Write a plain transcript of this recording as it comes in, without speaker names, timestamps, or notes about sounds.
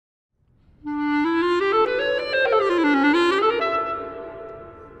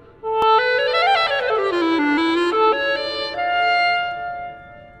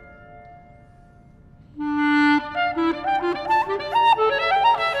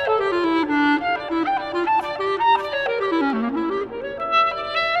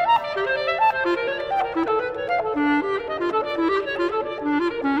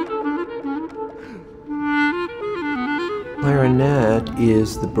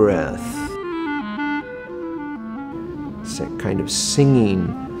is the breath. It's a kind of singing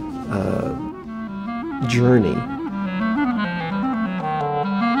journey.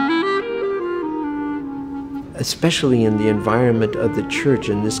 Especially in the environment of the church,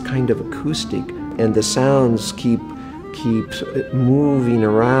 in this kind of acoustic, and the sounds keep moving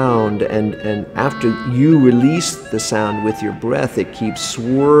around, and after you release the sound with your breath, it keeps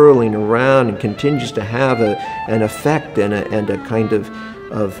swirling around and continues to have an effect and a kind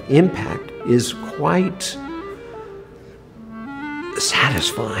of impact, is quite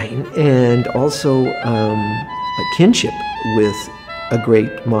satisfying, and also a kinship with a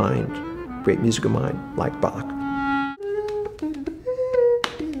great mind, great musical mind like Bach.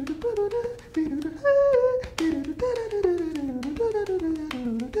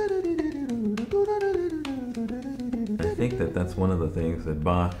 I think that's one of the things that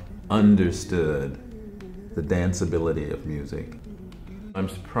Bach understood, the danceability of music. I'm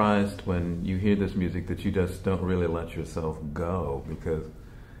surprised when you hear this music that you just don't really let yourself go, because,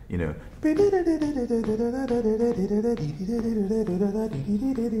 you know,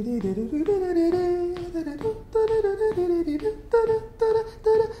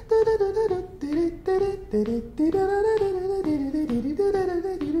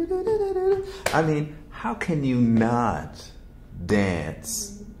 I mean, how can you not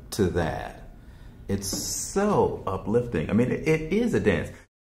dance to that? It's so uplifting. I mean, it is a dance.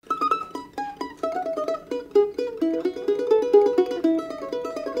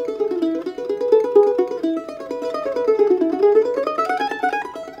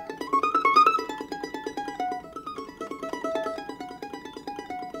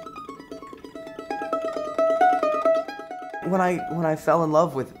 When I fell in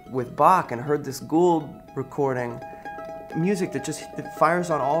love with Bach and heard this Gould recording, music that just fires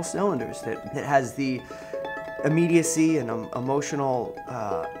on all cylinders, that has the immediacy and emotional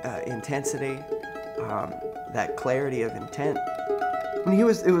intensity, that clarity of intent. I mean, it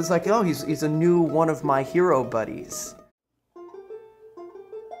was like, oh, he's a new one of my hero buddies.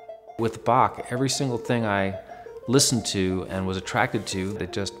 With Bach, every single thing I listened to and was attracted to,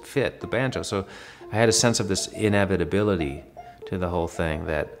 it just fit the banjo. So I had a sense of this inevitability to the whole thing,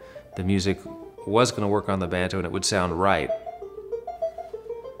 that the music was going to work on the banjo and it would sound right.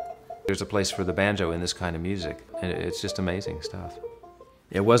 There's a place for the banjo in this kind of music, and it's just amazing stuff.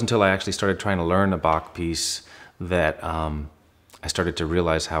 It wasn't until I actually started trying to learn a Bach piece that I started to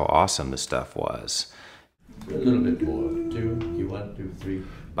realize how awesome this stuff was. A little bit more. 2, you 1, 2, 3.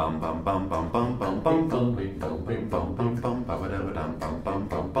 Bum bum bum bum bum bum bum bum bum bum bum bum bum ba da ba dum bum bum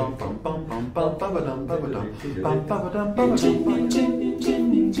bum bum bum bum bum bum ba ba dum bum ba ba dum ba ba dum.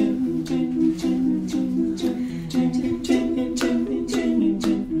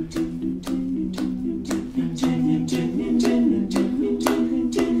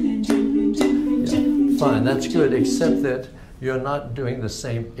 Fine, that's good, except that you're not doing the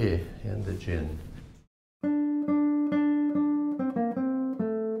same I in the jin.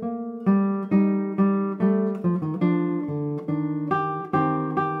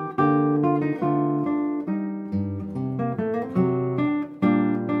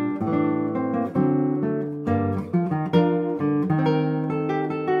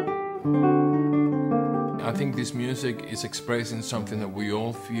 I think this music is expressing something that we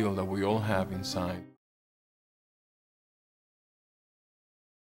all feel, that we all have inside.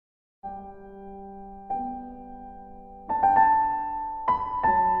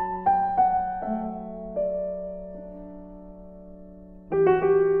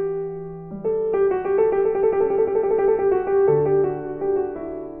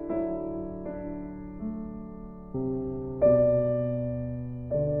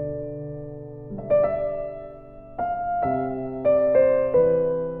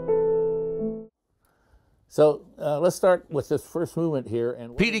 So let's start with this first movement here.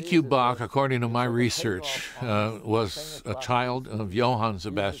 And PDQ Bach, according to my research, was a child of Johann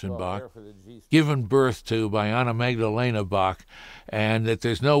Sebastian Bach, given birth to by Anna Magdalena Bach, and that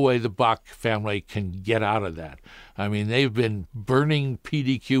there's no way the Bach family can get out of that. I mean, they've been burning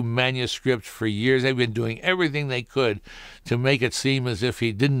PDQ manuscripts for years. They've been doing everything they could to make it seem as if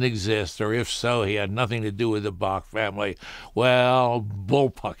he didn't exist, or if so, he had nothing to do with the Bach family. Well,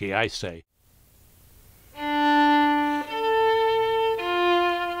 bullpucky, I say.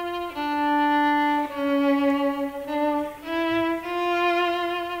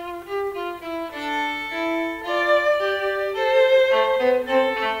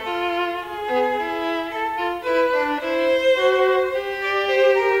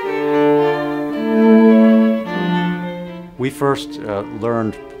 We first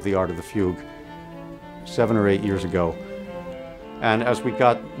learned the art of the fugue 7 or 8 years ago. And as we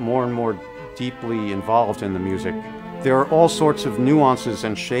got more and more deeply involved in the music, there are all sorts of nuances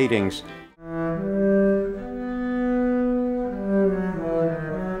and shadings